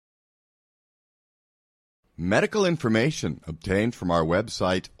Medical information obtained from our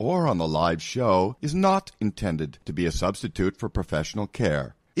website or on the live show is not intended to be a substitute for professional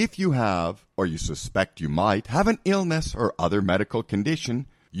care. If you have, or you suspect you might, have an illness or other medical condition,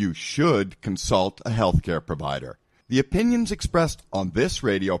 you should consult a healthcare provider. The opinions expressed on this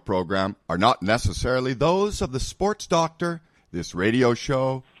radio program are not necessarily those of the sports doctor, this radio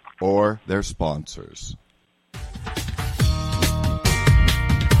show, or their sponsors.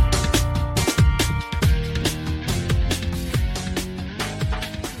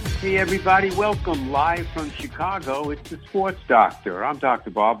 Hey everybody, welcome live from Chicago. It's the Sports Doctor. I'm Dr.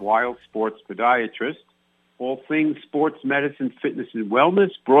 Bob Weil, sports podiatrist. All things sports medicine, fitness, and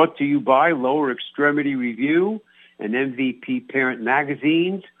wellness brought to you by Lower Extremity Review and MVP Parent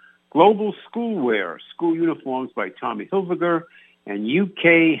Magazines, Global Schoolwear, school uniforms by Tommy Hilfiger, and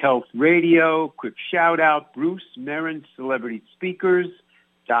UK Health Radio. Quick shout out, Bruce Merrin,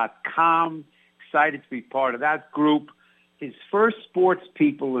 CelebritySpeakers.com. Excited to be part of that group. His first sports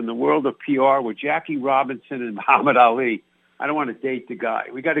people in the world of PR were Jackie Robinson and Muhammad Ali. I don't want to date the guy.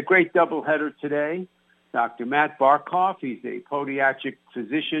 We got a great doubleheader today. Dr. Matt Barkoff, he's a podiatric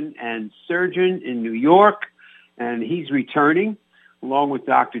physician and surgeon in New York, and he's returning, along with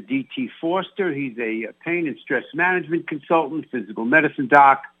Dr. D.T. Foster. He's a pain and stress management consultant, physical medicine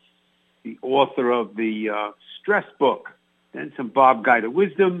doc, the author of the stress book, then some Bob Guide of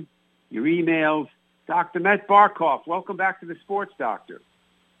Wisdom, your emails. Dr. Matt Barkoff, welcome back to the Sports Doctor.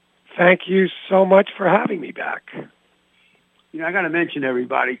 Thank you so much for having me back. You know, I got to mention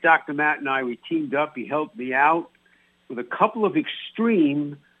everybody. Dr. Matt and I, we teamed up. He helped me out with a couple of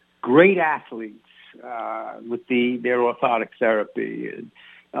extreme great athletes with their orthotic therapy.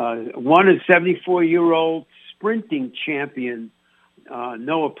 One is 74-year-old sprinting champion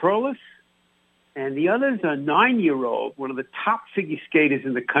Noah Perlis, and the other is a 9-year-old, one of the top figure skaters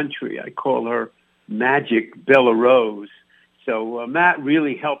in the country. I call her Magic Bella Rose. So Matt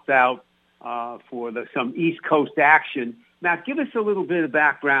really helped out for some East Coast action. Matt, give us a little bit of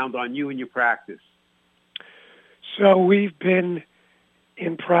background on you and your practice. So we've been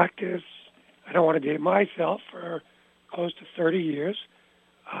in practice, I don't want to date myself, for close to 30 years.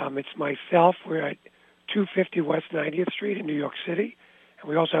 It's myself. We're at 250 West 90th Street in New York City. And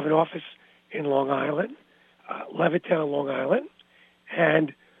we also have an office in Long Island, Levittown, Long Island.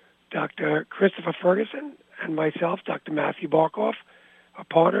 And Dr. Christopher Ferguson and myself, Dr. Matthew Barkoff, are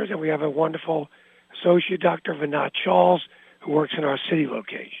partners, and we have a wonderful associate, Dr. Vinod Charles, who works in our city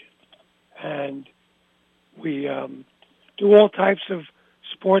location. And we do all types of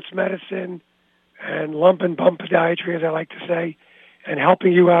sports medicine and lump and bump podiatry, as I like to say, and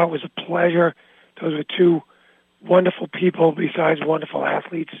helping you out was a pleasure. Those were two wonderful people besides wonderful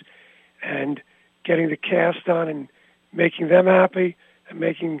athletes, and getting the cast on and making them happy and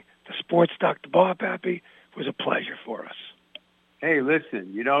making the Sports Dr. Bob happy was a pleasure for us. Hey,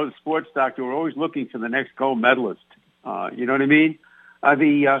 listen, you know, the Sports Doctor, we're always looking for the next gold medalist. You know what I mean?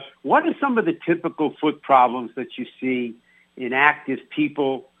 What are some of the typical foot problems that you see in active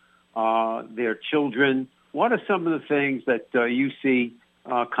people, their children? What are some of the things that you see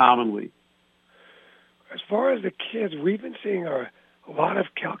commonly? As far as the kids, we've been seeing a lot of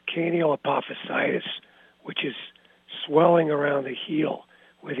calcaneal apophysitis, which is swelling around the heel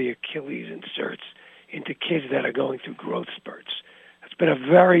where the Achilles inserts into kids that are going through growth spurts. It's been a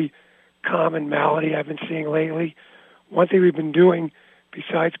very common malady I've been seeing lately. One thing we've been doing,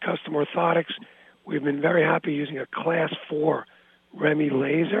 besides custom orthotics, we've been very happy using a Class 4 REMI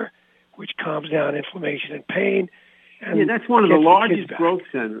laser, which calms down inflammation and pain. And yeah, that's one of the largest growth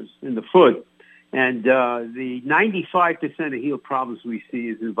centers in the foot. And the 95% of heel problems we see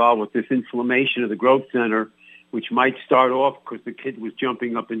is involved with this inflammation of the growth center, which might start off because the kid was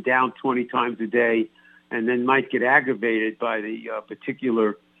jumping up and down 20 times a day, and then might get aggravated by the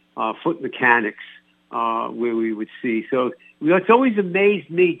particular foot mechanics where we would see. So it's always amazed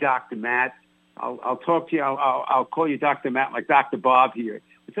me, Dr. Matt. I'll talk to you. I'll call you Dr. Matt, like Dr. Bob here.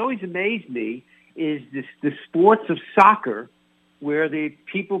 What's always amazed me is the sports of soccer, where the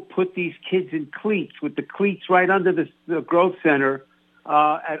people put these kids in cleats, with the cleats right under the growth center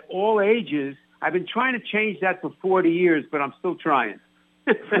at all ages. I've been trying to change that for 40 years, but I'm still trying.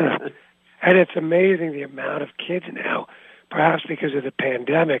 And it's amazing the amount of kids now, perhaps because of the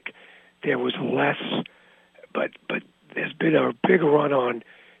pandemic, there was less, but there's been a big run on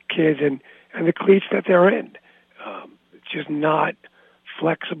kids and the cleats that they're in. It's just not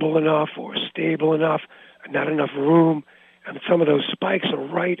flexible enough or stable enough, not enough room, and some of those spikes are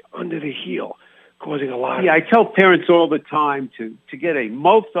right under the heel, causing a lot of... Yeah, I tell parents all the time to get a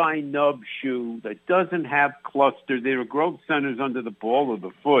multi-nub shoe that doesn't have clusters. There are growth centers under the ball of the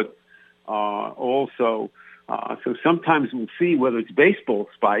foot also. So sometimes we'll see whether it's baseball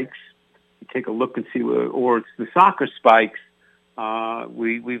spikes, you take a look and see or it's the soccer spikes.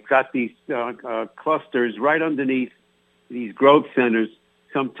 We've got these clusters right underneath these growth centers,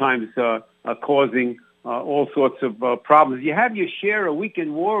 sometimes causing all sorts of problems. You have your share of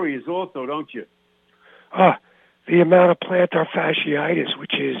weekend warriors also, don't you? The amount of plantar fasciitis,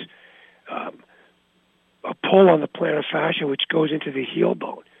 which is a pull on the plantar fascia, which goes into the heel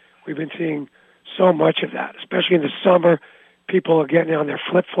bone. We've been seeing so much of that, especially in the summer. People are getting on their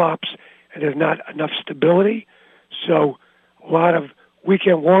flip-flops, and there's not enough stability. So a lot of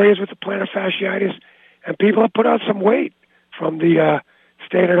weekend warriors with the plantar fasciitis, and people have put on some weight from the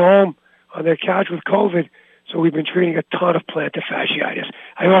staying at home on their couch with COVID. So we've been treating a ton of plantar fasciitis.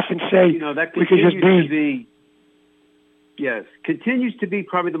 I often say that we could just continues to be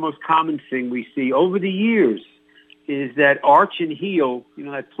probably the most common thing we see over the years is that arch and heel,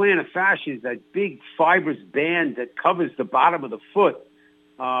 that plantar fascia is that big fibrous band that covers the bottom of the foot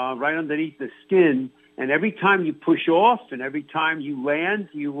right underneath the skin. And every time you push off and every time you land,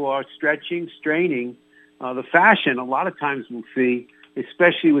 you are stretching, straining the fascia. And a lot of times we'll see,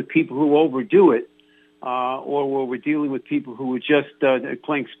 especially with people who overdo it, or where we're dealing with people who are just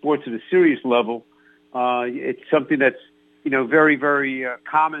playing sports at a serious level, it's something that's very, very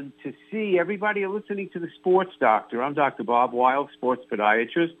common to see. Everybody listening to the Sports Doctor. I'm Dr. Bob Weil, sports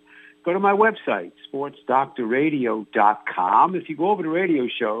podiatrist. Go to my website, sportsdoctorradio.com. If you go over to radio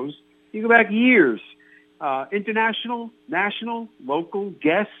shows, you go back years. International, national, local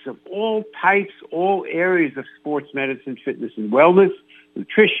guests of all types, all areas of sports medicine, fitness, and wellness,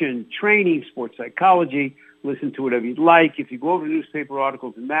 nutrition, training, sports psychology. Listen to whatever you'd like. If you go over to newspaper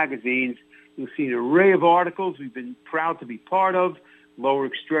articles and magazines, you'll see an array of articles we've been proud to be part of. Lower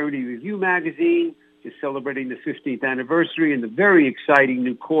Extremity Review magazine is celebrating the 15th anniversary, and the very exciting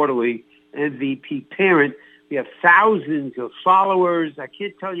new quarterly MVP Parent. We have thousands of followers. I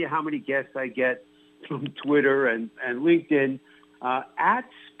can't tell you how many guests I get from Twitter and LinkedIn. At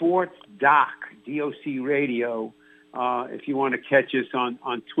Sports Doc, DOC Radio, if you want to catch us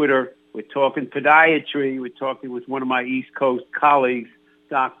on Twitter. We're talking podiatry. We're talking with one of my East Coast colleagues,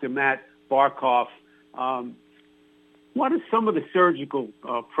 Dr. Matt Barkoff. What are some of the surgical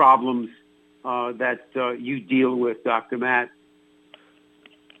problems that you deal with, Dr. Matt?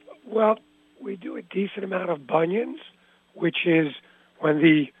 Well, we do a decent amount of bunions, which is when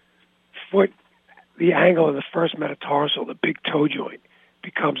the foot, the angle of the first metatarsal, the big toe joint,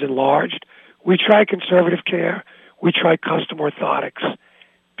 becomes enlarged. We try conservative care. We try custom orthotics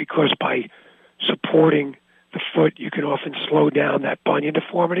because by supporting the foot, you can often slow down that bunion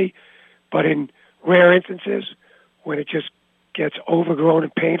deformity. But in rare instances, when it just gets overgrown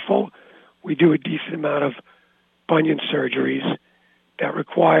and painful, we do a decent amount of bunion surgeries that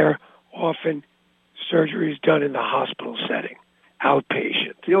require often surgeries done in the hospital setting,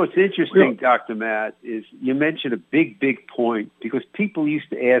 outpatient. What's interesting, Dr. Matt, is you mentioned a big, big point because people used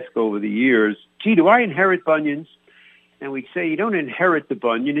to ask over the years, gee, do I inherit bunions? And we'd say you don't inherit the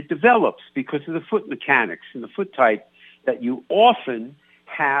bunion, it develops because of the foot mechanics and the foot type that you often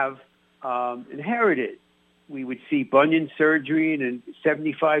have inherited. We would see bunion surgery in a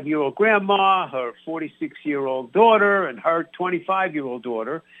 75-year-old grandma, her 46-year-old daughter, and her 25-year-old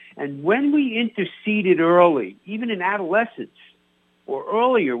daughter. And when we interceded early, even in adolescence or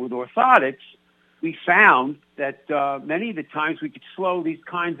earlier with orthotics, we found that many of the times we could slow these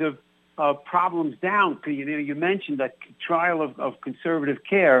kinds of problems down. You mentioned that trial of conservative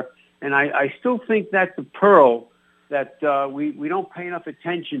care, and I still think that's a pearl that we don't pay enough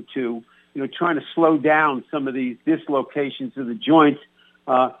attention to, trying to slow down some of these dislocations of the joints.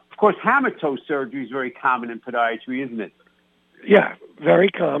 Of course, hammer toe surgery is very common in podiatry, isn't it? Yeah, very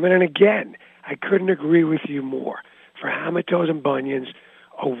common. And again, I couldn't agree with you more. For hammer toes and bunions,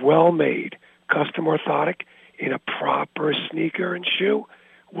 a well-made custom orthotic in a proper sneaker and shoe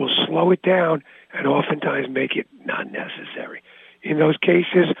will slow it down and oftentimes make it not necessary. In those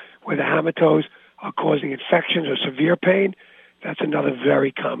cases where the hammer toes are causing infections or severe pain, that's another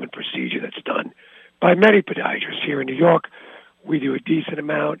very common procedure that's done by many podiatrists here in New York. We do a decent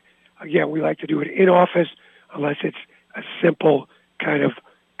amount. Again, we like to do it in office unless it's a simple kind of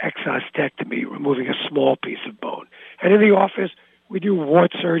exostectomy, removing a small piece of bone. And in the office, we do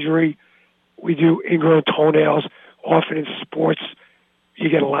wart surgery. We do ingrown toenails. Often in sports, you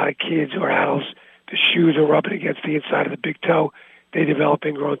get a lot of kids or adults, the shoes are rubbing against the inside of the big toe. They develop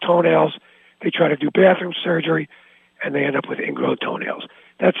ingrown toenails. They try to do bathroom surgery, and they end up with ingrown toenails.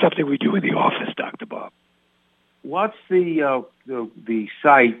 That's something we do in the office, Dr. Bob. What's the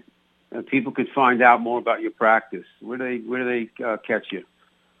site that people could find out more about your practice? Where do they catch you?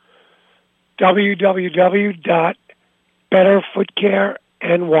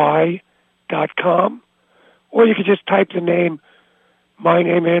 www.betterfootcareny.com, or you could just type my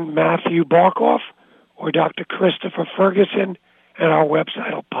name in, Matthew Barkoff, or Dr. Christopher Ferguson, and our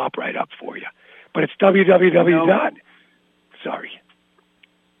website will pop right up for you. But it's Go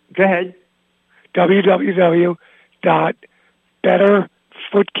ahead.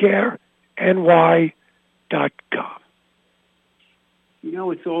 www.betterfootcareny.com.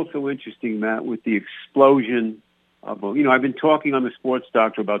 It's also interesting, Matt, with the explosion of, I've been talking on the Sports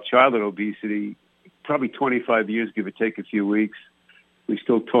Doctor about childhood obesity probably 25 years, give or take a few weeks. We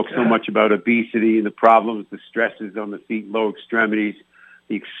still talk so much about obesity and the problems, the stresses on the feet and lower extremities,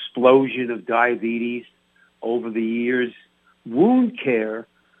 the explosion of diabetes over the years. Wound care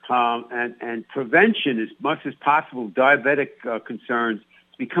and prevention, as much as possible, diabetic concerns,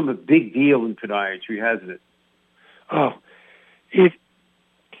 it's become a big deal in podiatry, hasn't it? Oh,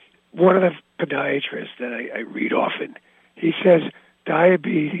 one of the podiatrists that I read often, he says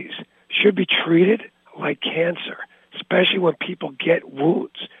diabetes should be treated like cancer, especially when people get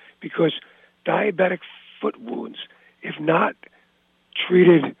wounds, because diabetic foot wounds, if not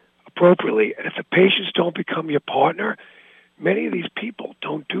treated appropriately, and if the patients don't become your partner, many of these people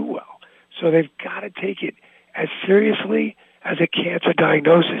don't do well. So they've got to take it as seriously as a cancer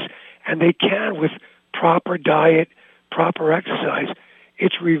diagnosis, and they can with proper diet, proper exercise.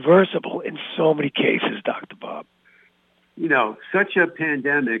 It's reversible in so many cases, Dr. Bob. Such a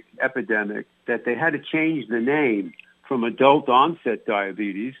epidemic, that they had to change the name from adult onset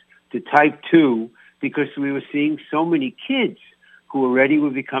diabetes to type 2 because we were seeing so many kids who already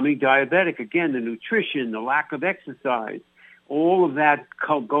were becoming diabetic. Again, the nutrition, the lack of exercise, all of that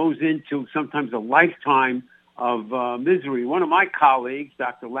goes into sometimes a lifetime of misery. One of my colleagues,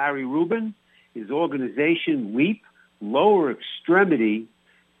 Dr. Larry Rubin, his organization, WEEP, Lower Extremity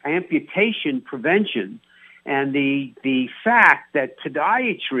Amputation Prevention, and the fact that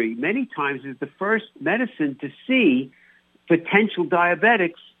podiatry many times is the first medicine to see potential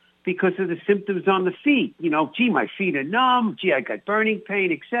diabetics because of the symptoms on the feet. My feet are numb, I got burning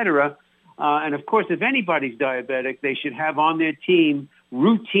pain, etc. And of course, if anybody's diabetic, they should have on their team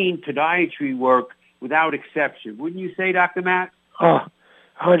routine podiatry work without exception. Wouldn't you say, Dr. Matt? 100%.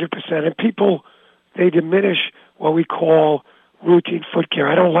 And people, they diminish what we call routine foot care.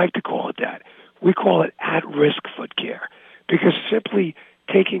 I don't like to call it that. We call it at-risk foot care, because simply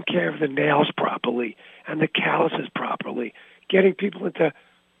taking care of the nails properly and the calluses properly, getting people into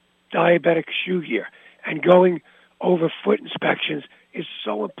diabetic shoe gear, and going over foot inspections is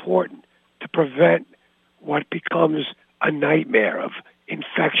so important to prevent what becomes a nightmare of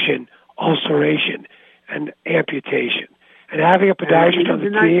infection, ulceration, and amputation. And having a podiatrist on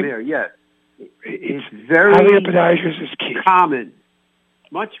the team, yes. It's very having a podiatrist is key. Common,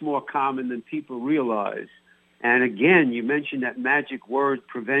 much more common than people realize. And again, you mentioned that magic word,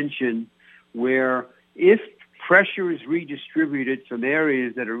 prevention, where if pressure is redistributed from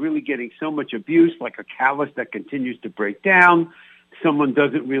areas that are really getting so much abuse, like a callus that continues to break down, someone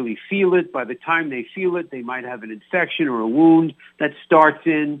doesn't really feel it. By the time they feel it, they might have an infection or a wound that starts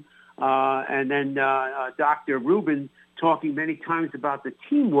in. And then Dr. Rubin talking many times about the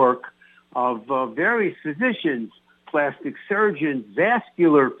teamwork of various physicians, plastic surgeons,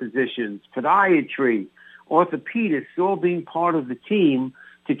 vascular physicians, podiatry, orthopedists, all being part of the team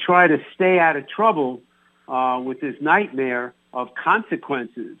to try to stay out of trouble with this nightmare of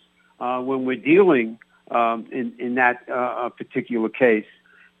consequences when we're dealing in that particular case.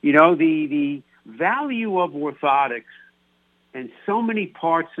 The value of orthotics in so many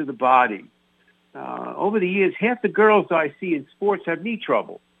parts of the body. Over the years, half the girls I see in sports have knee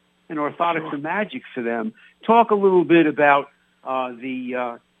trouble, and orthotics are magic for them. Talk a little bit about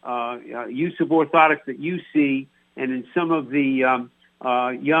the use of orthotics that you see and in some of the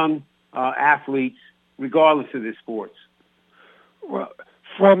young athletes, regardless of their sports. Well,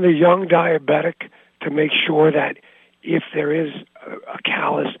 from the young diabetic to make sure that if there is a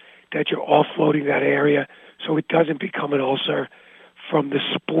callus, that you're offloading that area so it doesn't become an ulcer. From the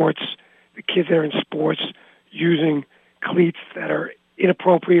sports, the kids that are in sports using cleats that are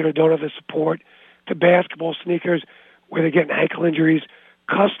inappropriate or don't have the support, to basketball sneakers where they're getting ankle injuries.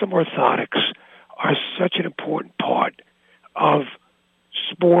 Custom orthotics are such an important part of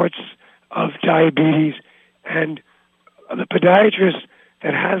sports, of diabetes, and the podiatrist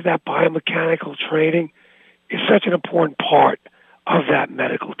that has that biomechanical training is such an important part of that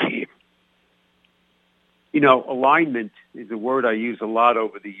medical team. Alignment is a word I use a lot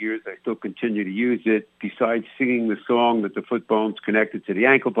over the years. I still continue to use it, besides singing the song that the foot bone's connected to the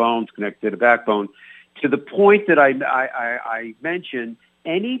ankle bones, connected to the backbone. To the point that I mentioned,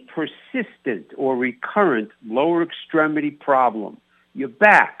 any persistent or recurrent lower extremity problem, your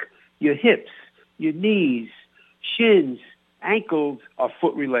back, your hips, your knees, shins, ankles are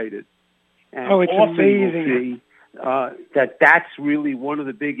foot-related. And it's often amazing. We'll see that's really one of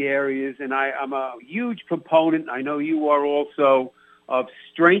the big areas, and I'm a huge proponent, I know you are also, of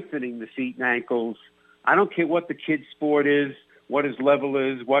strengthening the feet and ankles. I don't care what the kid's sport is, what his level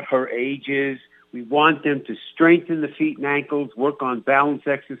is, what her age is. We want them to strengthen the feet and ankles, work on balance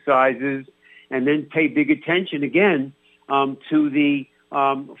exercises, and then pay big attention again to the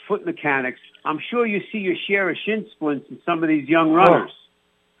foot mechanics. I'm sure you see your share of shin splints in some of these young runners.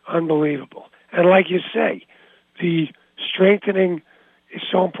 Oh, unbelievable. And like you say, the strengthening is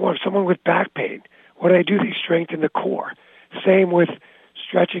so important. Someone with back pain, what do? They strengthen the core. Same with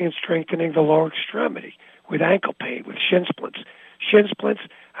stretching and strengthening the lower extremity, with ankle pain, with shin splints. Shin splints,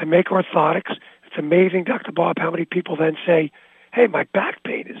 I make orthotics. It's amazing, Dr. Bob, how many people then say, hey, my back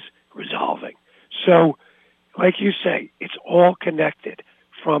pain is resolving. So, like you say, it's all connected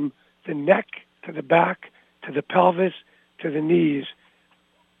from the neck to the back to the pelvis to the knees.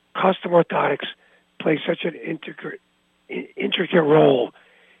 Custom orthotics play such an intricate role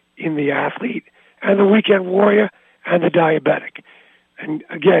in the athlete and the weekend warrior and the diabetic. And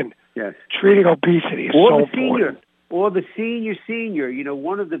again, yes, treating obesity is so important. Or the senior. You know,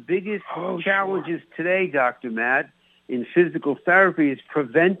 one of the biggest challenges today, Dr. Matt, in physical therapy is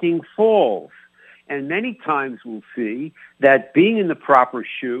preventing falls. And many times we'll see that being in the proper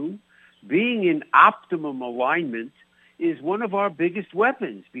shoe, being in optimum alignment is one of our biggest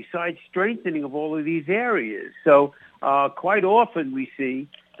weapons besides strengthening of all of these areas. So quite often we see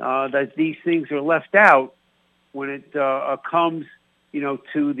that these things are left out when it comes,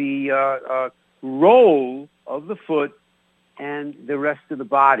 to the role of the foot and the rest of the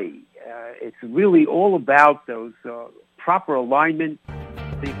body. It's really all about those proper alignment,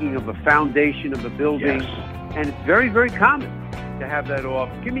 thinking of a foundation of a building, and it's very, very common to have that off.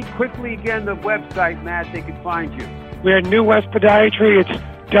 Give me quickly again the website, Matt, they can find you. We're at New West Podiatry. It's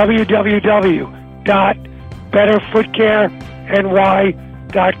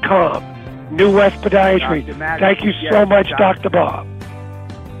www.betterfootcareny.com. New West Podiatry. Thank you so much, Dr. Bob.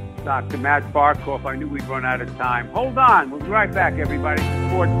 Dr. Matt Barkoff. I knew we'd run out of time. Hold on. We'll be right back, everybody.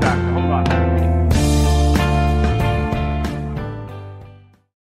 Sports Doctor. Hold on.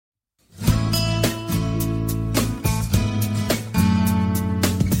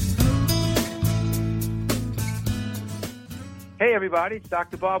 Hey, everybody. It's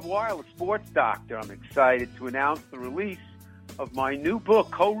Dr. Bob Weil, a sports doctor. I'm excited to announce the release of my new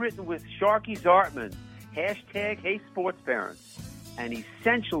book, co-written with Sharky Zartman, #HeySportsParents, an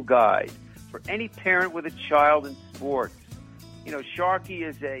essential guide for any parent with a child in sports. You know, Sharky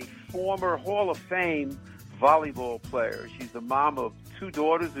is a former Hall of Fame volleyball player. She's the mom of 2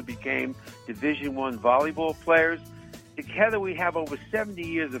 daughters who became Division I volleyball players. Together we have over 70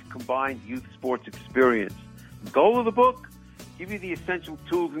 years of combined youth sports experience. The goal of the book? Give you the essential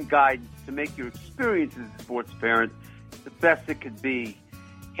tools and guidance to make your experience as a sports parent the best it could be.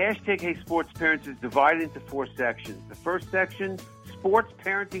 #HeySportsParents is divided into 4 sections. The first section, Sports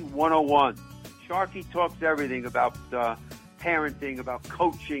Parenting 101. Sharky talks everything about parenting, about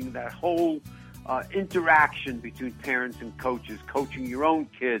coaching, that whole interaction between parents and coaches, coaching your own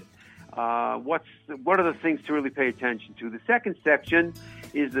kid. What are the things to really pay attention to? The second section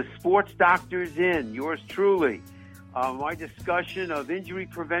is the Sports Doctor's In, yours truly. My discussion of injury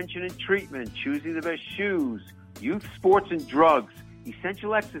prevention and treatment, choosing the best shoes, youth sports and drugs,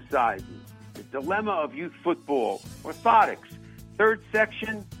 essential exercises, the dilemma of youth football, orthotics. Third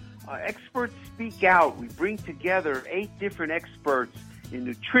section, experts speak out. We bring together 8 different experts in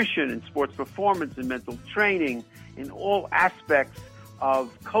nutrition and sports performance and mental training in all aspects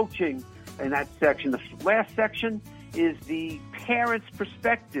of coaching in that section. The last section is the parent's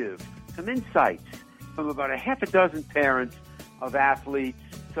perspective, some insights from about a half a dozen parents of athletes.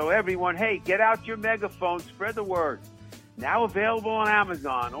 So everyone, hey, get out your megaphone, spread the word. Now available on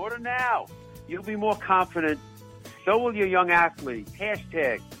Amazon. Order now. You'll be more confident. So will your young athlete.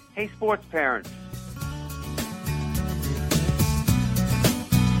 #HeySportsParents.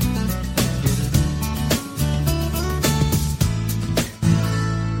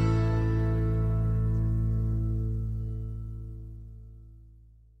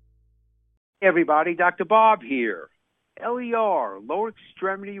 Hey everybody, Dr. Bob here. LER, Lower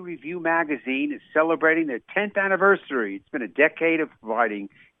Extremity Review Magazine, is celebrating their 10th anniversary. It's been a decade of providing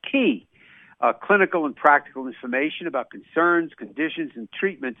key clinical and practical information about concerns, conditions, and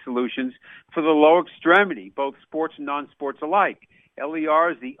treatment solutions for the lower extremity, both sports and non-sports alike.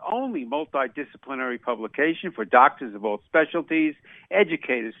 LER is the only multidisciplinary publication for doctors of all specialties,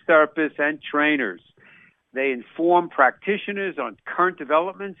 educators, therapists, and trainers. They inform practitioners on current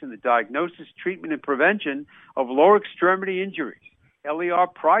developments in the diagnosis, treatment, and prevention of lower extremity injuries. LER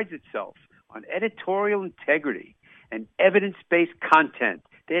prides itself on editorial integrity and evidence-based content.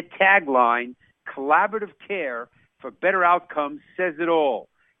 Their tagline, collaborative care for better outcomes, says it all.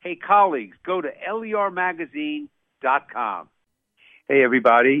 Hey, colleagues, go to lermagazine.com. Hey,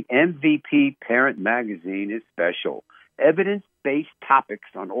 everybody, MVP Parent Magazine is special. Evidence-based topics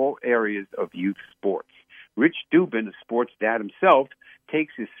on all areas of youth sports. Rich Dubin, a sports dad himself,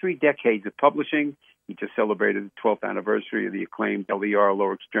 takes his 3 decades of publishing. He just celebrated the 12th anniversary of the acclaimed LER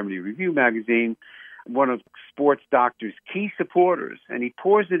Lower Extremity Review magazine, one of Sports Doctor's key supporters, and he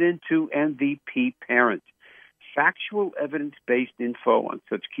pours it into MVP Parent. Factual, evidence-based info on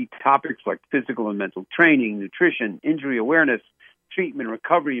such key topics like physical and mental training, nutrition, injury awareness, treatment,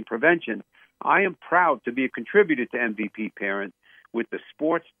 recovery, and prevention. I am proud to be a contributor to MVP Parent with the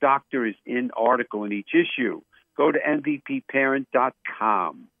Sports Doctor is in article in each issue. Go to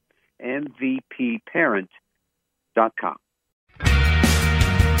mvpparent.com. mvpparent.com.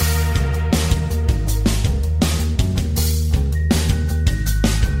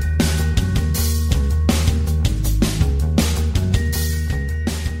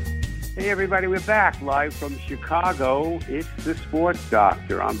 Hey, everybody, we're back live from Chicago. It's the Sports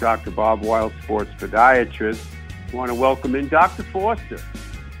Doctor. I'm Dr. Bob Weil, sports podiatrist. I want to welcome in Dr. Foster.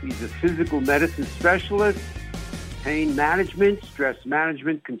 He's a physical medicine specialist, pain management, stress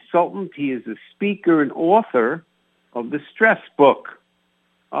management consultant. He is a speaker and author of the Stress Book.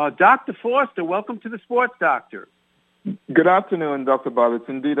 Dr. Foster, welcome to the Sports Doctor. Good afternoon, Dr. Bob. It's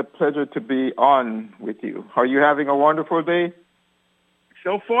indeed a pleasure to be on with you. Are you having a wonderful day?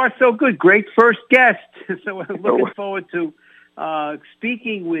 So far, so good. Great first guest. So we're looking forward to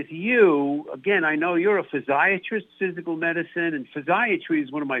speaking with you. Again, I know you're a physiatrist, physical medicine, and physiatry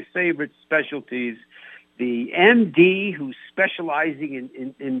is one of my favorite specialties. The MD who's specializing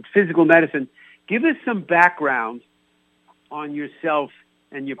in physical medicine. Give us some background on yourself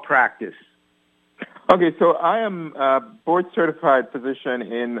and your practice. Okay, so I am a board-certified physician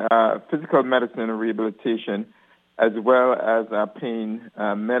in physical medicine and rehabilitation, as well as pain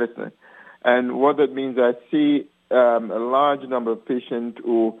medicine. And what that means, I see a large number of patients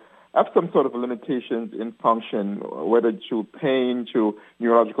who have some sort of limitations in function, whether through pain, through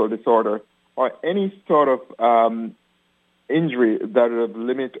neurological disorder, or any sort of injury that would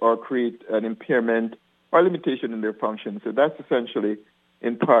limit or create an impairment or limitation in their function. So that's essentially,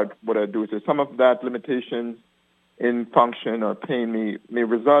 in part, what I do. So some of that limitations in function or pain may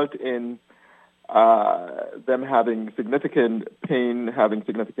result in them having significant pain, having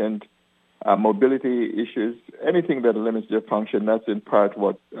significant mobility issues, anything that limits their function. That's in part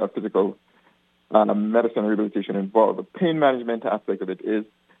what physical medicine and rehabilitation involves. The pain management aspect of it is,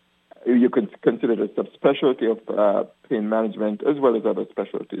 you can consider it a subspecialty of pain management as well as other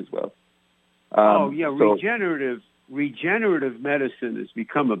specialties as well. Regenerative medicine has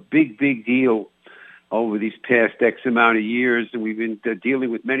become a big deal over these past X amount of years, and we've been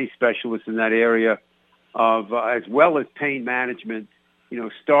dealing with many specialists in that area, of as well as pain management. You know,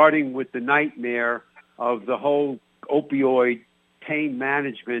 starting with the nightmare of the whole opioid pain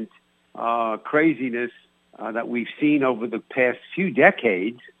management craziness that we've seen over the past few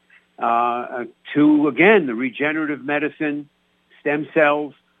decades, to again the regenerative medicine, stem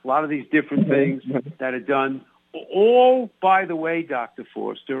cells, a lot of these different things that are done. All, by the way, Dr.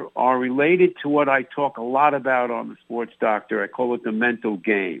 Foster, are related to what I talk a lot about on the Sports Doctor. I call it the mental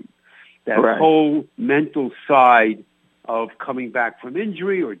game. That whole mental side of coming back from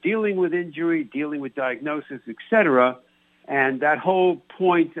injury or dealing with injury, dealing with diagnosis, etc. And that whole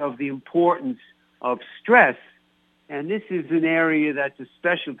point of the importance of stress. And this is an area that's a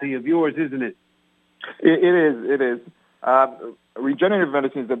specialty of yours, isn't it? It is. Regenerative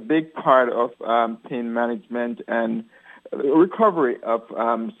medicine is a big part of pain management and recovery of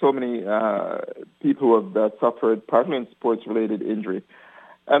so many people who have suffered partly in sports-related injury.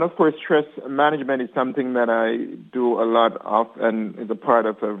 And, of course, stress management is something that I do a lot of and is a part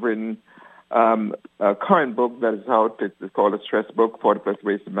of a written a current book that is out. It's called The Stress Book, 40+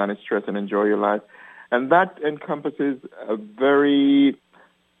 Ways to Manage Stress and Enjoy Your Life. And that encompasses a very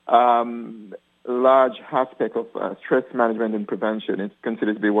large aspect of stress management and prevention. It's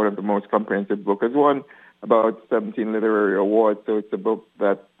considered to be one of the most comprehensive books. It's won about 17 literary awards, so it's a book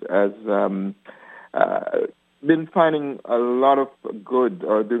that has been finding a lot of good,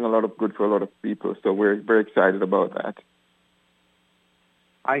 or doing a lot of good for a lot of people. So we're very excited about that.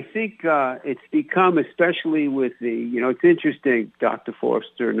 I think it's become, especially with it's interesting, Dr.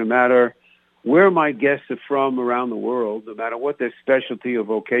 Foster, no matter where my guests are from around the world, no matter what their specialty or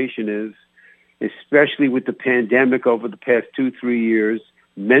vocation is, especially with the pandemic over the past 2-3 years,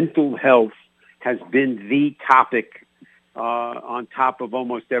 mental health has been the topic on top of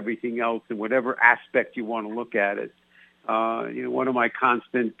almost everything else in whatever aspect you want to look at it. One of my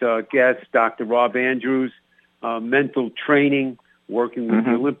constant guests, Dr. Rob Andrews, mental training, working with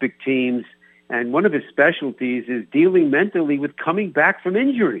the Olympic teams, and one of his specialties is dealing mentally with coming back from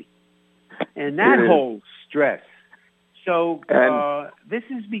injury and that whole stress. So this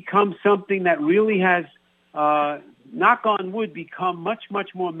has become something that really has, knock on wood, become much, much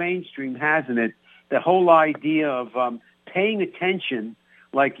more mainstream, hasn't it? The whole idea of paying attention,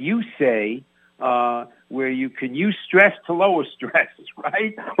 like you say, where you can use stress to lower stress,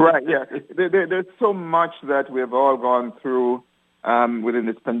 right? Right, yeah. There's so much that we've all gone through within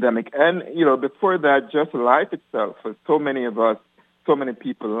this pandemic. And, before that, just life itself, for so many of us, so many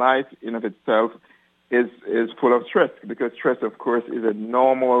people, life in of itself is full of stress, because stress, of course, is a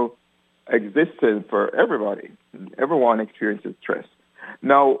normal existence for everybody. Everyone experiences stress.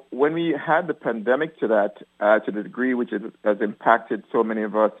 Now, when we had the pandemic to the degree which it has impacted so many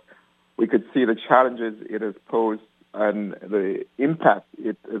of us, we could see the challenges it has posed and the impact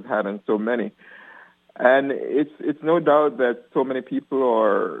it has had on so many. And it's no doubt that so many people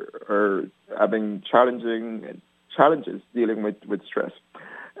are having challenges dealing with stress.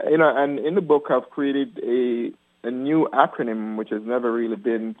 And in the book, I've created a new acronym which has never really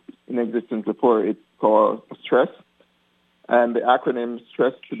been in existence before. It's called STRESS. And the acronym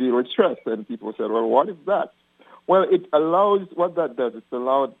STRESS to deal with stress. And people said, well, what is that? Well, what that does, it's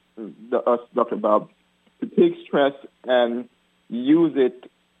allowed us, Dr. Bob, to take stress and use it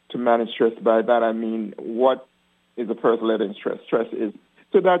to manage stress. By that I mean, what is the first letter in stress?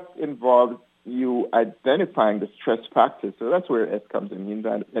 So that involves you identifying the stress factors. So that's where S comes in. You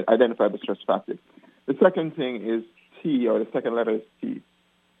identify the stress factors. The second thing is T, or the second letter is T.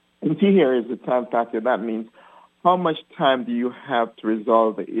 And T here is the time factor. That means how much time do you have to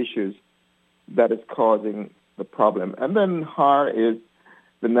resolve the issues that is causing the problem. And then R is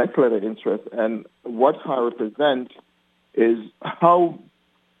the next letter in stress. And what R represents is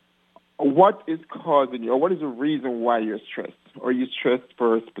what is causing you, or what is the reason why you're stressed? Are you stressed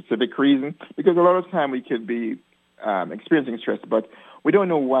for a specific reason? Because a lot of time we could be experiencing stress, but we don't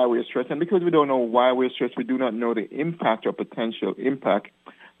know why we're stressed. And because we don't know why we're stressed, we do not know the impact or potential impact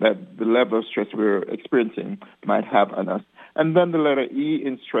that the level of stress we're experiencing might have on us. And then the letter E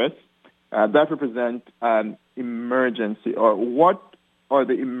in stress, that represents an emergency, or what are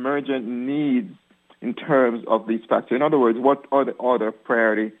the emergent needs in terms of these factors. In other words, what are the order of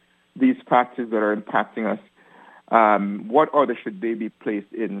priority, these factors that are impacting us? What order should they be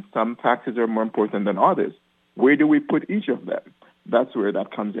placed in? Some factors are more important than others. Where do we put each of them? That's where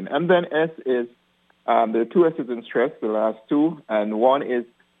that comes in. And then S is, there are two S's in stress, the last two, and one is,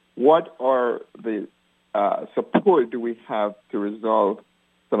 what are the support do we have to resolve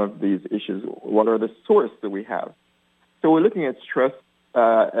some of these issues? What are the source that we have? So we're looking at stress,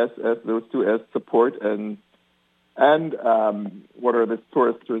 those two S, support, and what are the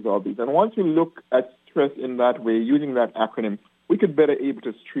source to resolve these? And once we look at stress in that way, using that acronym, we could better able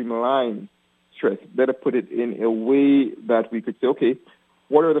to streamline stress, better put it in a way that we could say, okay,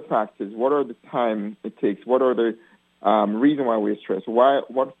 what are the factors? What are the time it takes? What are the reason why we're stressed? What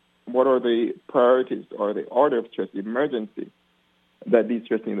are the priorities or the order of stress, the emergency that these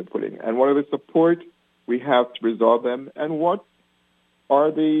stress need to put in? And what are the support we have to resolve them? And what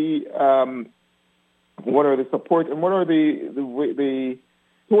are the support and what are the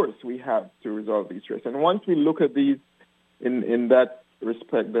source we have to resolve these stress? And once we look at these in that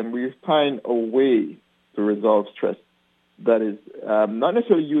respect, then we find a way to resolve stress that is not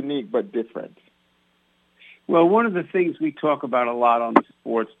necessarily unique but different. Well, one of the things we talk about a lot on the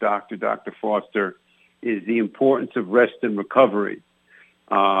Sports Doctor, Dr. Foster, is the importance of rest and recovery.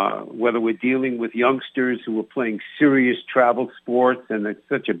 Whether we're dealing with youngsters who are playing serious travel sports, and it's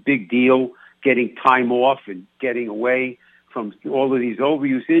such a big deal getting time off and getting away from all of these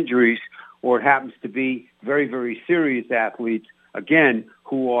overuse injuries, or it happens to be very, very serious athletes, again,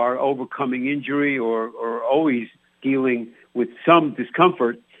 who are overcoming injury or always dealing with some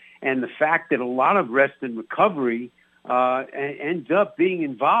discomfort. And the fact that a lot of rest and recovery ends up being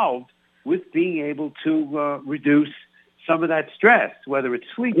involved with being able to reduce some of that stress, whether it's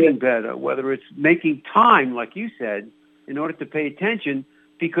sleeping better, whether it's making time, like you said, in order to pay attention.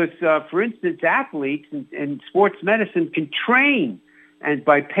 Because, for instance, athletes and sports medicine can train and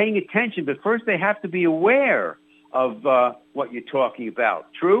by paying attention, but first they have to be aware of what you're talking about.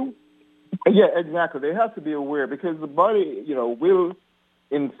 True? Yeah, exactly. They have to be aware because the body, will,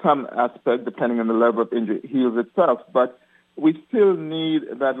 in some aspect, depending on the level of injury, heals itself. But we still need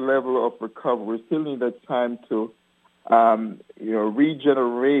that level of recovery. We still need that time to,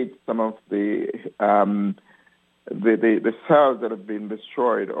 regenerate some of the cells that have been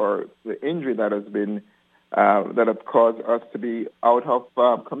destroyed or the injury that has been that have caused us to be out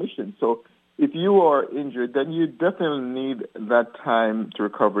of commission. So if you are injured, then you definitely need that time to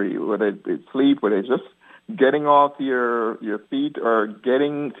recovery, whether it's sleep, whether it's just getting off your feet or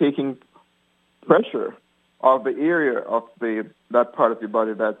taking pressure off the area of that part of your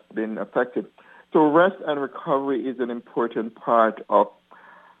body that's been affected. So rest and recovery is an important part of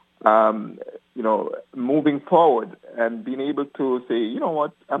moving forward and being able to say, you know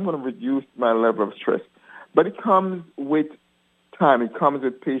what, I'm going to reduce my level of stress. But it comes with time. It comes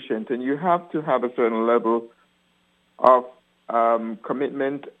with patience, and you have to have a certain level of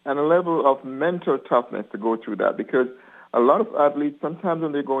commitment and a level of mental toughness to go through that. Because a lot of athletes, sometimes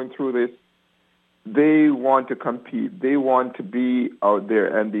when they're going through this, they want to compete. They want to be out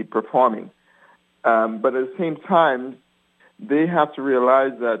there and be performing. But at the same time, they have to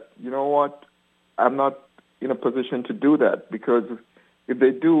realize that, you know what, I'm not in a position to do that, because if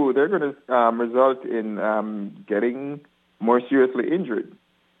they do, they're going to result in getting more seriously injured.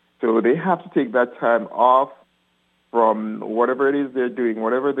 So they have to take that time off from whatever it is they're doing,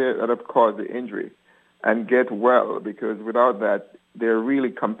 whatever that have caused the injury, and get well, because without that, they're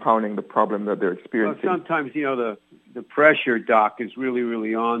really compounding the problem that they're experiencing. Well, sometimes, the pressure, Doc, is really,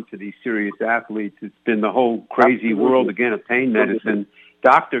 really on to these serious athletes. It's been the whole crazy world, again, of pain medicine.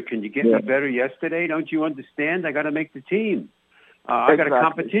 Doctor, can you get me better yesterday? Don't you understand? I got to make the team. I got a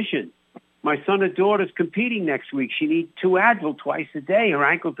competition. My son and daughter's competing next week. She needs 2 Advil twice a day. Her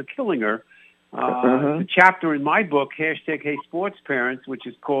ankles are killing her. It's a chapter in my book, #HeySportsParents, which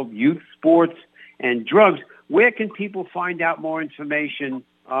is called Youth Sports and Drugs. Where can people find out more information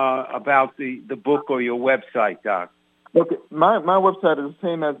about the book or your website, Doc? Okay, my website is the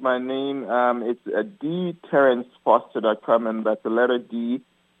same as my name. It's dterrencefoster.com, and that's the letter D.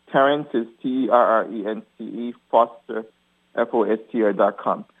 Terrence is Trrence, Foster,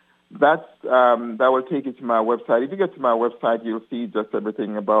 FOSTR.com. That will take you to my website. If you get to my website, you'll see just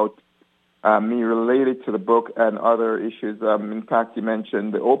everything about me related to the book and other issues. In fact, you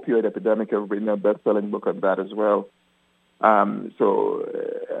mentioned the opioid epidemic. I've written a best-selling book on that as well. And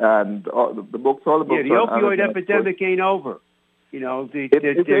all the books. Yeah, the opioid epidemic ain't over. There's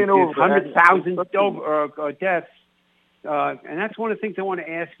 100,000 deaths. And that's one of the things I want to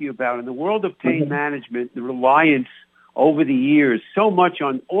ask you about. In the world of pain management, the reliance over the years, so much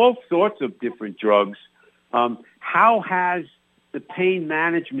on all sorts of different drugs, how has the pain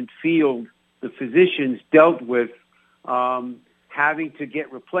management field, the physicians, dealt with having to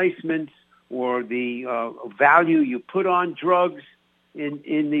get replacements or the value you put on drugs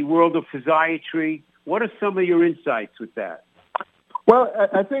in the world of physiatry? What are some of your insights with that? Well,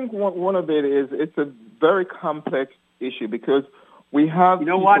 I think one of it is it's a very complex issue because we have. You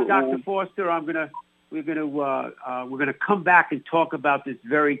know what, Dr. Foster? We're gonna come back and talk about this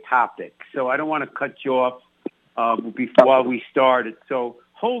very topic. So I don't want to cut you off while we started. So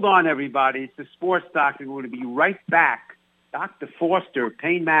hold on, everybody. It's the Sports Doctor. We're going to be right back. Dr. Foster,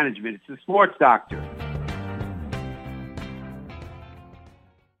 pain management. It's the Sports Doctor.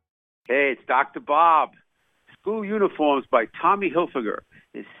 Hey, it's Dr. Bob. School Uniforms by Tommy Hilfiger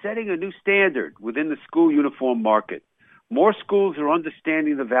is setting a new standard within the school uniform market. More schools are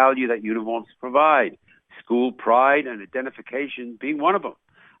understanding the value that uniforms provide, school pride and identification being one of them.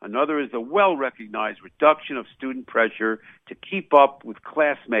 Another is the well-recognized reduction of student pressure to keep up with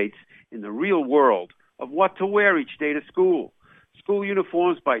classmates in the real world of what to wear each day to school. School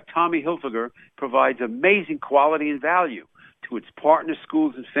Uniforms by Tommy Hilfiger provides amazing quality and value to its partner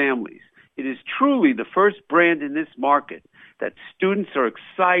schools and families. It is truly the first brand in this market that students are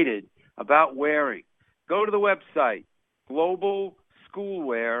excited about wearing. Go to the website,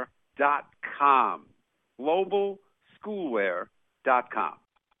 globalschoolwear.com. globalschoolwear.com.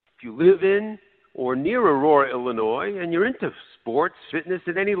 If you live in or near Aurora, Illinois, and you're into sports, fitness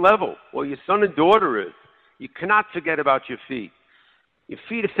at any level, or your son and daughter is, you cannot forget about your feet. Your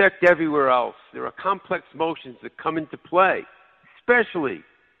feet affect everywhere else. There are complex motions that come into play, especially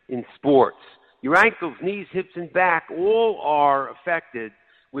in sports. Your ankles, knees, hips, and back all are affected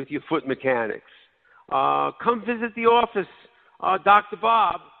with your foot mechanics. Come visit the office, Dr.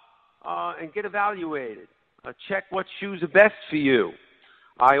 Bob, and get evaluated. Check what shoes are best for you.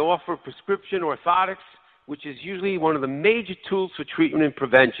 I offer prescription orthotics, which is usually one of the major tools for treatment and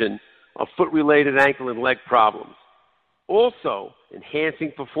prevention of foot-related ankle and leg problems. Also,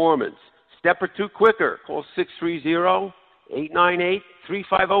 enhancing performance. Step or two quicker. Call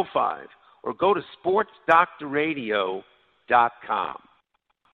 630-898-3505 or go to sportsdoctorradio.com.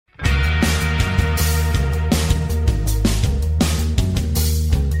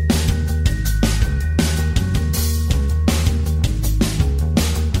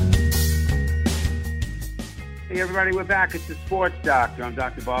 Hey everybody, we're back. It's the Sports Doctor. I'm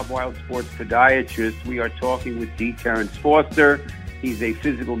Dr. Bob Weil, sports podiatrist. We are talking with D. Terrence Foster. He's a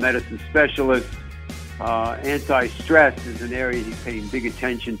physical medicine specialist. Anti-stress is an area he's paying big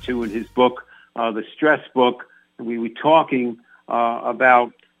attention to in his book, The Stress Book. And we were talking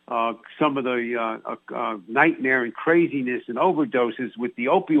about some of the nightmare and craziness and overdoses with the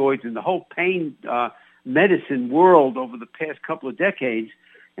opioids and the whole pain medicine world over the past couple of decades.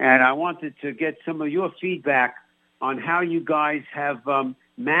 And I wanted to get some of your feedback on how you guys have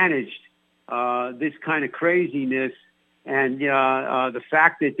managed this kind of craziness and the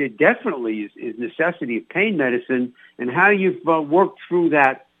fact that there definitely is necessity of pain medicine and how you've worked through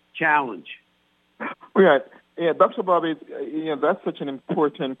that challenge. Yeah, Dr. Bobby, that's such an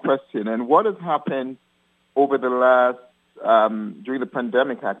important question. And what has happened over the last, during the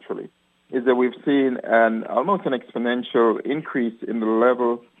pandemic actually, is that we've seen almost an exponential increase in the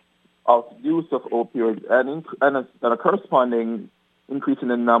level of use of opioids and a corresponding increase in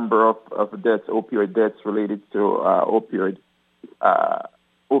the number of deaths, opioid deaths related to opioid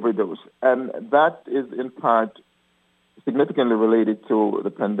overdose. And that is in part significantly related to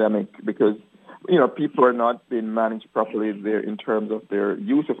the pandemic because, people are not being managed properly there in terms of their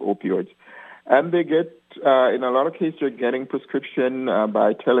use of opioids. And they get, in a lot of cases, they're getting prescription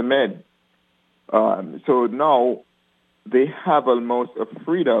by telemed. So now they have almost a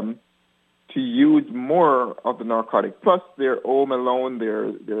freedom to use more of the narcotic. Plus, they're home alone.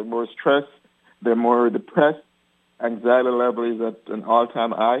 They're more stressed. They're more depressed. Anxiety level is at an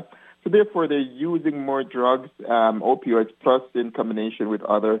all-time high. So therefore, they're using more drugs, opioids, plus in combination with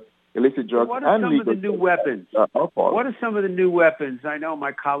other illicit drugs. What are some of the new weapons? Alcohol. What are some of the new weapons? I know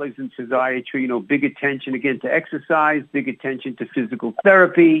my colleagues in physiatry, big attention again to exercise, big attention to physical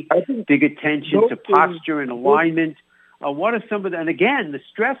therapy, big attention to posture and alignment. What are some of the, and again, the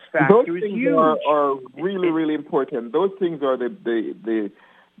stress factor is huge. Those things are really, really important. Those things are the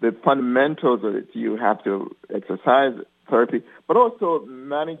fundamentals of it. You have to exercise, therapy, but also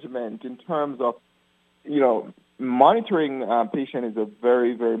management in terms of, monitoring patient is a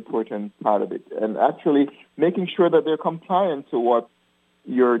very, very important part of it. And actually making sure that they're compliant to what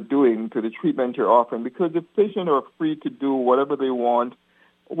you're doing, to the treatment you're offering, because if patients are free to do whatever they want,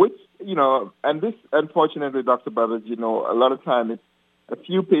 which, and this, unfortunately, Dr. Babbitt, a lot of time it's a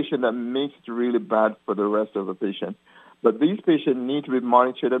few patients that makes it really bad for the rest of the patient. But these patients need to be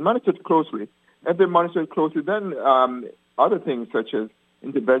monitored and monitored closely. If they're monitored closely, then other things such as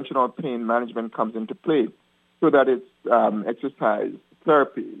interventional pain management comes into play, so that it's exercise,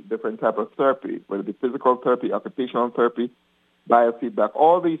 therapy, different type of therapy, whether it be physical therapy, occupational therapy, biofeedback.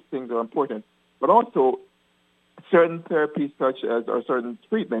 All these things are important. But also certain therapies or certain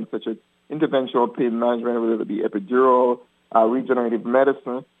treatments such as interventional pain management, whether it be epidural, regenerative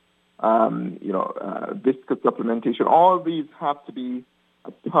medicine, viscous supplementation, all these have to be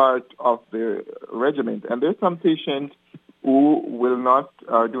a part of the regimen. And there's some patients who will not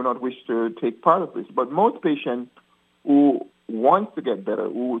do not wish to take part of this. But most patients who want to get better,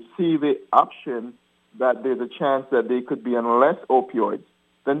 who see the option that there's a chance that they could be on less opioids,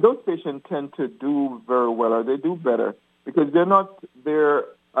 then those patients tend to do very well, or they do better, because they're not there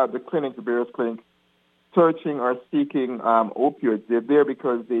at the clinic, the various clinics, searching or seeking opioids. They're there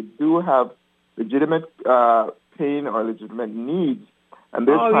because they do have legitimate pain or legitimate needs. And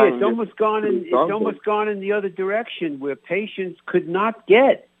it's almost gone in the other direction, where patients could not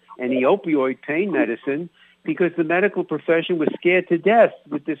get any opioid pain medicine because the medical profession was scared to death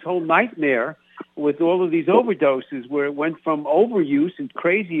with this whole nightmare with all of these overdoses, where it went from overuse and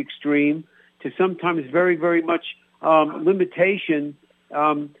crazy extreme to sometimes very, very much limitation.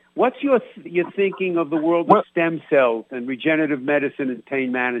 What's your thinking of the world of stem cells and regenerative medicine and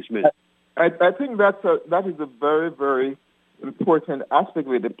pain management? I think that is a very, very important aspect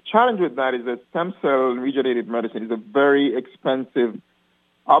of it. The challenge with that is that stem cell regenerative medicine is a very expensive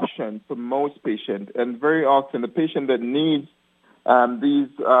option for most patients, and very often the patient that needs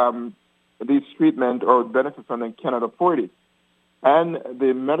these treatment or benefit from them cannot afford it. And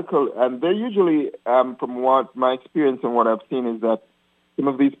they're usually, from what my experience and what I've seen, is that some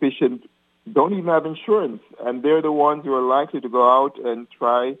of these patients don't even have insurance, and they're the ones who are likely to go out and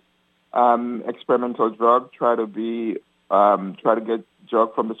try experimental drug, try to get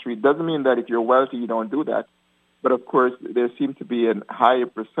drug from the street. Doesn't mean that if you're wealthy you don't do that, but of course there seems to be a higher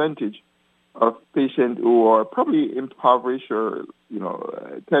percentage of patients who are probably impoverished or,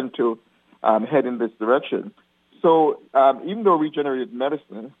 tend to head in this direction. So even though regenerative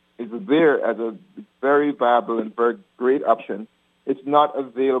medicine is there as a very viable and very great option, it's not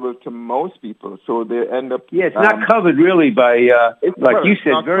available to most people. So they end up... Yeah, it's not covered really by, like you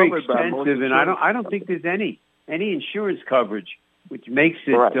said, very expensive, and I don't think there's any insurance coverage, which makes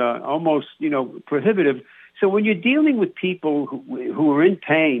it almost, prohibitive. So when you're dealing with people who are in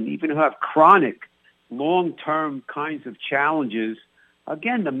pain, even who have chronic, long-term kinds of challenges,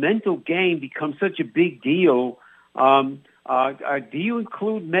 again, the mental game becomes such a big deal. Do you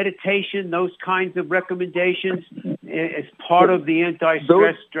include meditation, those kinds of recommendations, as part of the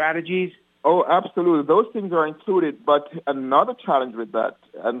anti-stress strategies? Oh, absolutely. Those things are included. But another challenge with that,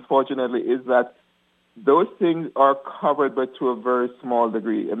 unfortunately, is that those things are covered, but to a very small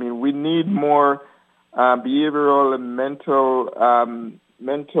degree. I mean, we need more behavioral and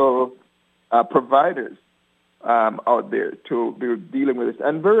mental providers out there to be dealing with this.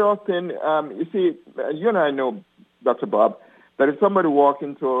 And very often, you see, you and I know, Dr. Bob, that if somebody walks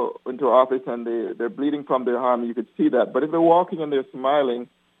into office and they're bleeding from their arm, you could see that. But if they're walking and they're smiling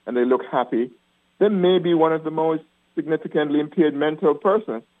and they look happy, they may be one of the most significantly impaired mental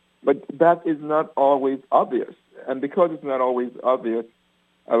persons. But that is not always obvious. And because it's not always obvious,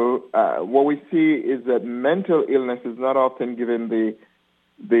 what we see is that mental illness is not often given the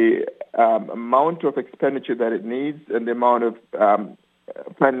amount of expenditure that it needs and the amount of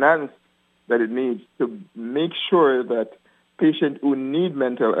finance that it needs to make sure that patients who need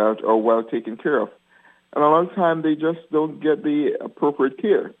mental health are well taken care of. And a lot of times they just don't get the appropriate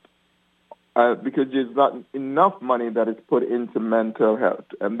care because there's not enough money that is put into mental health.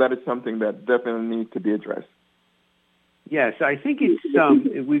 And that is something that definitely needs to be addressed. Yes, I think it's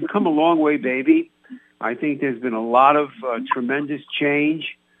we've come a long way, baby. I think there's been a lot of tremendous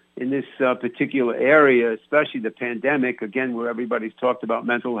change in this particular area, especially the pandemic, again, where everybody's talked about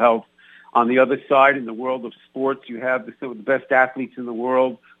mental health. On the other side, in the world of sports, you have some of the best athletes in the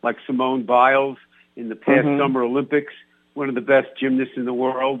world, like Simone Biles in the past Summer Olympics, one of the best gymnasts in the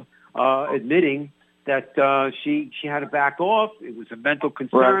world, admitting that she had to back off. It was a mental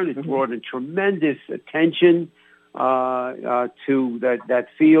concern. It brought in tremendous attention to that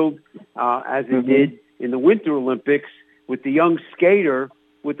field, as it did in the Winter Olympics with the young skater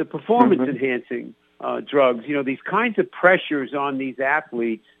with the performance-enhancing drugs. These kinds of pressures on these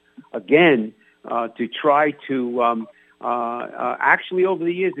athletes, again, to try to actually over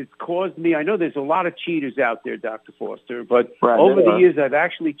the years, it's caused me, I know there's a lot of cheaters out there, Dr. Foster, but over the years I've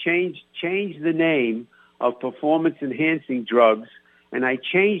actually changed the name of performance-enhancing drugs, and I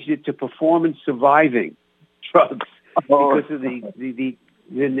changed it to performance-surviving drugs because of the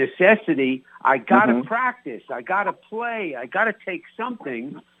necessity. I got to practice. I got to play. I got to take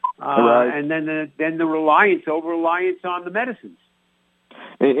something, and then the over-reliance on the medicines.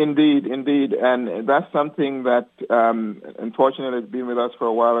 Indeed, and that's something that unfortunately has been with us for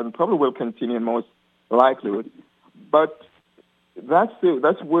a while and probably will continue most likely. But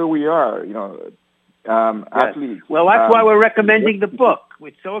that's where we are, athletes. Well, that's why we're recommending the book.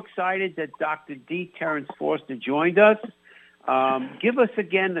 We're so excited that Dr. D. Terrence Foster joined us. Give us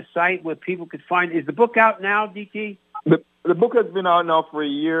again the site where people could find. Is the book out now, DT? The book has been out now for a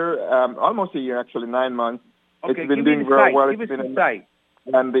year, almost a year actually, 9 months. Okay, it's been doing very well. Give us the site.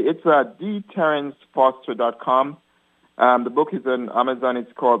 And it's dterrencefoster.com. The book is on Amazon.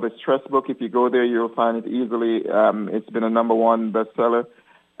 It's called The Stress Book. If you go there, you'll find it easily. It's been a #1 bestseller.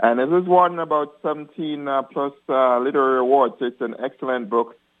 And it has won about 17 plus literary awards. So it's an excellent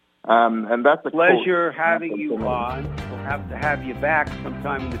book. And that's a pleasure having you on. We'll have to have you back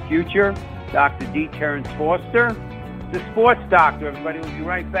sometime in the future. Dr. D. Terrence Foster, the sports doctor. Everybody will be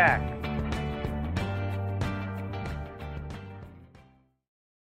right back.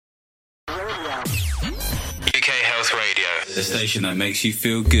 UK Health Radio, the station that makes you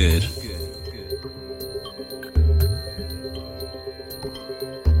feel good.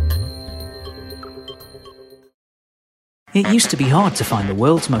 It used to be hard to find the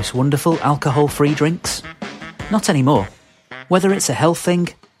world's most wonderful alcohol-free drinks. Not anymore. Whether it's a health thing,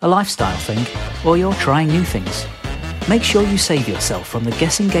 a lifestyle thing, or you're trying new things, make sure you save yourself from the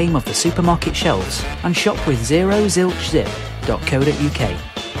guessing game of the supermarket shelves and shop with zerozilchzip.co.uk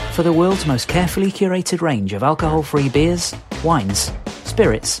for the world's most carefully curated range of alcohol-free beers, wines,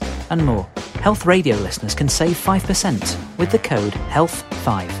 spirits, and more. Health Radio listeners can save 5% with the code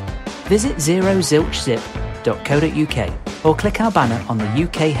HEALTH5. Visit zerozilchzip.co.uk or click our banner on the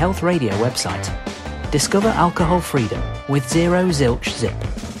UK Health Radio website. Discover alcohol freedom with Zero Zilch Zip,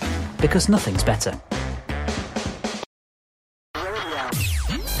 because nothing's better.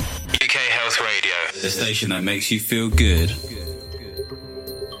 The station that makes you feel good.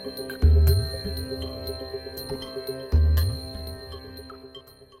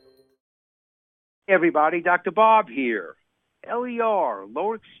 Hey everybody, Dr. Bob here. LER,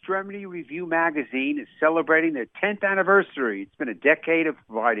 Lower Extremity Review Magazine, is celebrating their 10th anniversary. It's been a decade of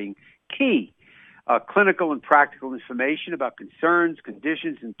providing key clinical and practical information about concerns,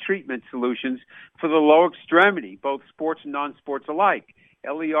 conditions, and treatment solutions for the lower extremity, both sports and non-sports alike.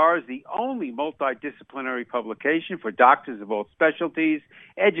 LER is the only multidisciplinary publication for doctors of all specialties,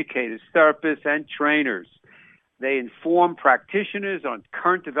 educators, therapists, and trainers. They inform practitioners on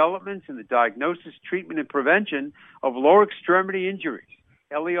current developments in the diagnosis, treatment, and prevention of lower extremity injuries.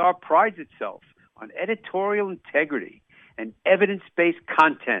 LER prides itself on editorial integrity and evidence-based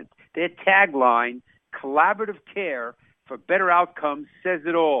content. Their tagline, collaborative care for better outcomes, says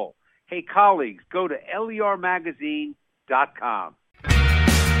it all. Hey, colleagues, go to lermagazine.com.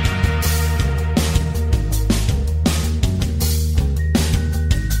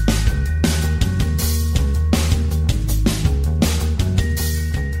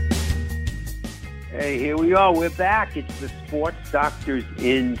 Hey, here we are. We're back. It's the Sports Doctors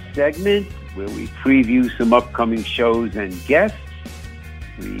In segment where we preview some upcoming shows and guests.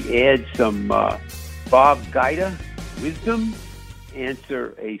 We add some Bob Gaida wisdom,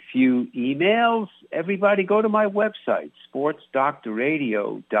 answer a few emails. Everybody go to my website,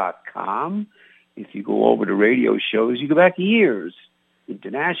 sportsdoctorradio.com. If you go over to radio shows, you go back years.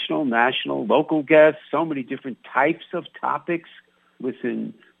 International, national, local guests, so many different types of topics.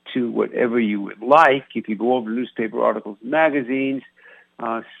 Listen to whatever you would like. If you go over to newspaper articles and magazines,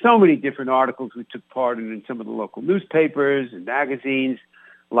 so many different articles we took part in some of the local newspapers and magazines.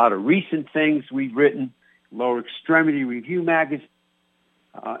 A lot of recent things we've written. Lower Extremity Review Magazine,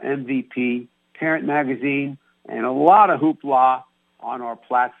 MVP, Parent Magazine, and a lot of hoopla on our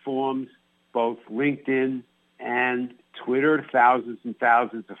platforms, both LinkedIn and Twitter, thousands and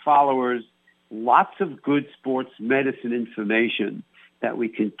thousands of followers. Lots of good sports medicine information that we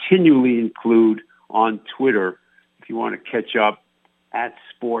continually include on Twitter. If you want to catch up at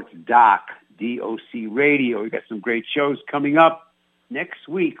SportsDoc, DOC Radio. We got some great shows coming up next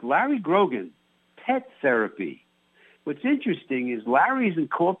week. Larry Grogan, pet therapy. What's interesting is Larry's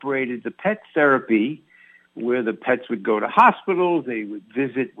incorporated the pet therapy where the pets would go to hospitals, they would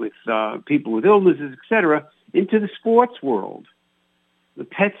visit with people with illnesses, etc., into the sports world. The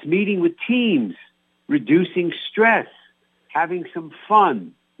pets meeting with teams, reducing stress, having some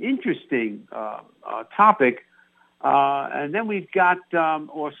fun. Interesting topic. And then we've got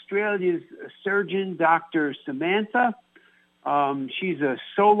Australia's surgeon, Dr. Samantha. She's a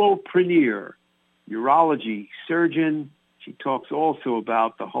solopreneur, urology surgeon. She talks also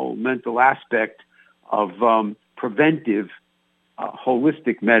about the whole mental aspect of preventive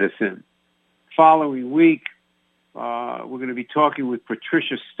holistic medicine. Following week, we're going to be talking with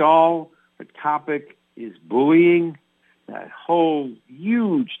Patricia Stahl. The topic is bullying. That whole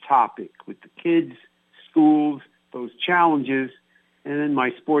huge topic with the kids, schools, those challenges. And then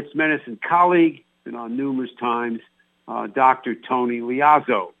my sports medicine colleague, been on numerous times, Dr. Tony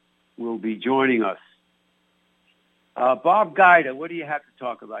Liazzo will be joining us. Bob Gaida, what do you have to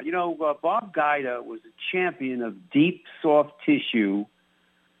talk about? You know, Bob Gaida was a champion of deep, soft tissue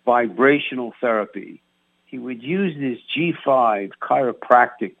vibrational therapy. He would use this G5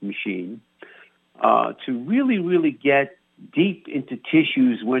 chiropractic machine to really get deep into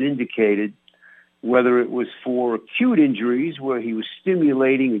tissues when indicated, whether it was for acute injuries where he was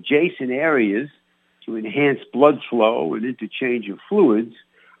stimulating adjacent areas to enhance blood flow and interchange of fluids,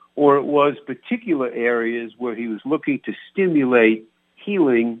 or it was particular areas where he was looking to stimulate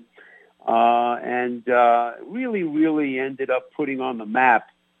healing and really ended up putting on the map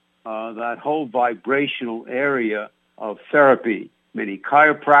that whole vibrational area of therapy. Many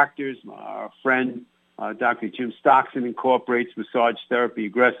chiropractors, our friend Dr. Jim Stockton incorporates massage therapy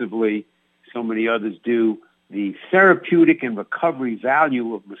aggressively. So many others do. The therapeutic and recovery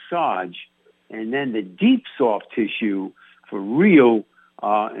value of massage, and then the deep soft tissue for real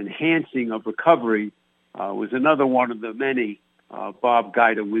enhancing of recovery was another one of the many Bob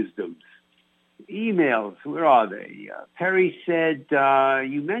Gaida wisdoms. Emails, where are they? Perry said,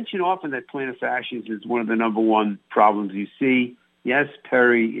 you mention often that plantar fasciitis is one of the number one problems you see. Yes,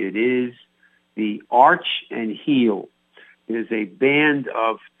 Perry, it is. The arch and heel is a band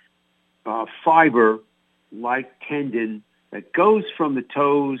of fiber like tendon that goes from the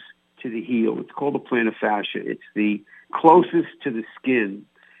toes to the heel. It's called the plantar fascia. It's the closest to the skin.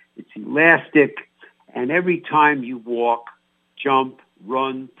 It's elastic, and every time you walk, jump,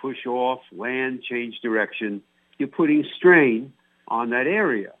 run, push off, land, change direction, you're putting strain on that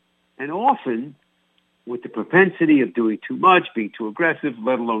area. And often with the propensity of doing too much, being too aggressive,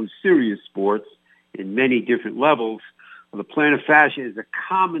 let alone serious sports in many different levels, the plantar fascia is a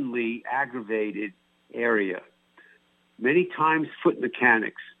commonly aggravated area. Many times foot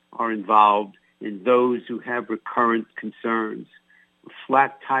mechanics are involved in those who have recurrent concerns. A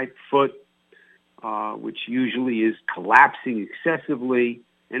flat-type foot, which usually is collapsing excessively,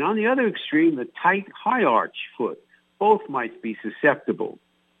 and on the other extreme, the tight, high-arch foot. Both might be susceptible.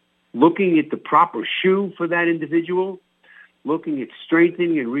 Looking at the proper shoe for that individual, looking at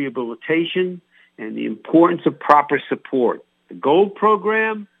strengthening and rehabilitation, and the importance of proper support. The GOLD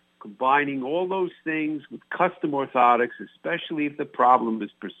program, combining all those things with custom orthotics, especially if the problem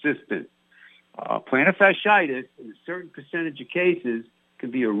is persistent. Plantar fasciitis, in a certain percentage of cases, can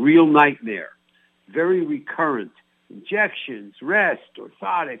be a real nightmare. Very recurrent. Injections, rest,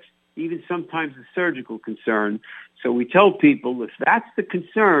 orthotics, even sometimes a surgical concern. So we tell people, if that's the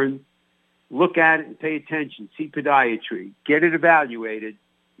concern, look at it and pay attention. See podiatry. Get it evaluated.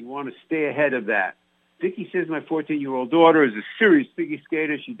 You want to stay ahead of that. Vicki says my 14-year-old daughter is a serious figure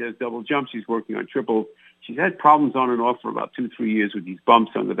skater. She does double jumps. She's working on triples. She's had problems on and off for about 2-3 years with these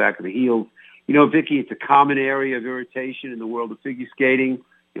bumps on the back of the heels. You know, Vicki, it's a common area of irritation in the world of figure skating.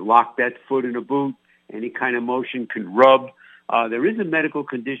 You lock that foot in a boot. Any kind of motion can rub. There is a medical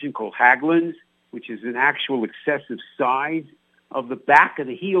condition called Haglund's, which is an actual excessive size of the back of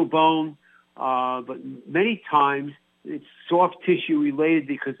the heel bone. But many times it's soft tissue related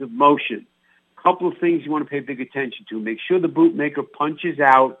because of motion. A couple of things you want to pay big attention to. Make sure the bootmaker punches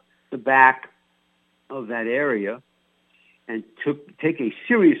out the back of that area and take a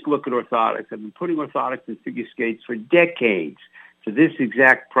serious look at orthotics. I've been putting orthotics in figure skates for decades for this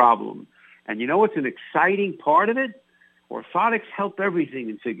exact problem. And you know what's an exciting part of it? Orthotics help everything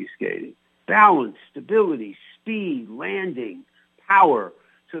in figure skating. Balance, stability, speed, landing, power.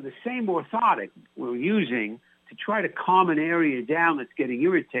 So the same orthotic we're using to try to calm an area down that's getting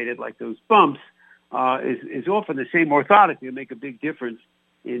irritated, like those bumps, is often the same orthotic that make a big difference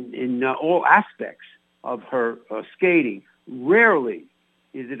in all aspects of her skating. Rarely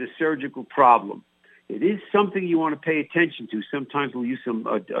is it a surgical problem. It is something you want to pay attention to. Sometimes we'll use some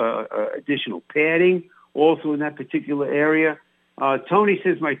additional padding also in that particular area. Tony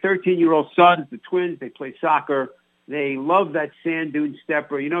says, my 13-year-old son, the twins, they play soccer. They love that sand dune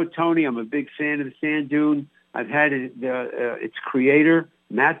stepper. You know, Tony, I'm a big fan of the sand dune. I've had its creator,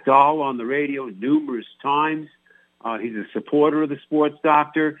 Matt Dahl, on the radio numerous times. He's a supporter of the Sports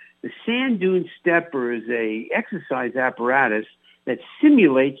Doctor. The sand dune stepper is a exercise apparatus that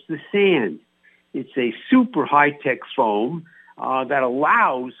simulates the sand. It's a super high-tech foam that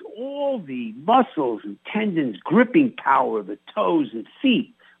allows all the muscles and tendons, gripping power of the toes and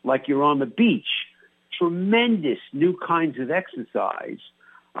feet like you're on the beach. Tremendous new kinds of exercise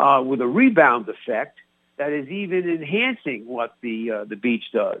with a rebound effect that is even enhancing what the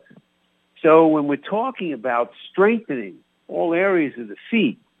beach does. So when we're talking about strengthening all areas of the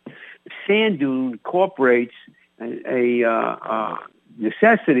feet, the sand dune incorporates a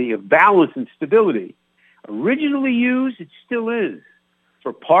necessity of balance and stability. Originally used, it still is,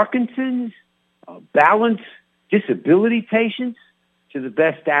 for Parkinson's, balance, disability patients, to the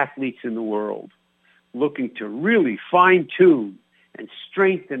best athletes in the world, looking to really fine-tune and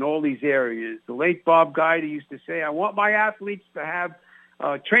strengthen all these areas. The late Bob Guida used to say, I want my athletes to have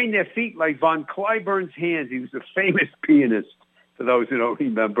train their feet like von Cliburn's hands. He was a famous pianist, for those who don't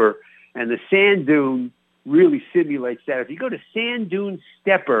remember. And the sand dune really simulates that. If you go to Sand Dune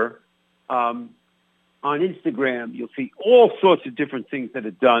Stepper on Instagram, you'll see all sorts of different things that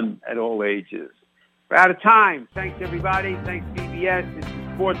are done at all ages. We're out of time. Thanks, everybody. Thanks, PBS. This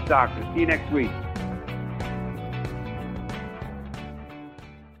is Sports Doctor. See you next week.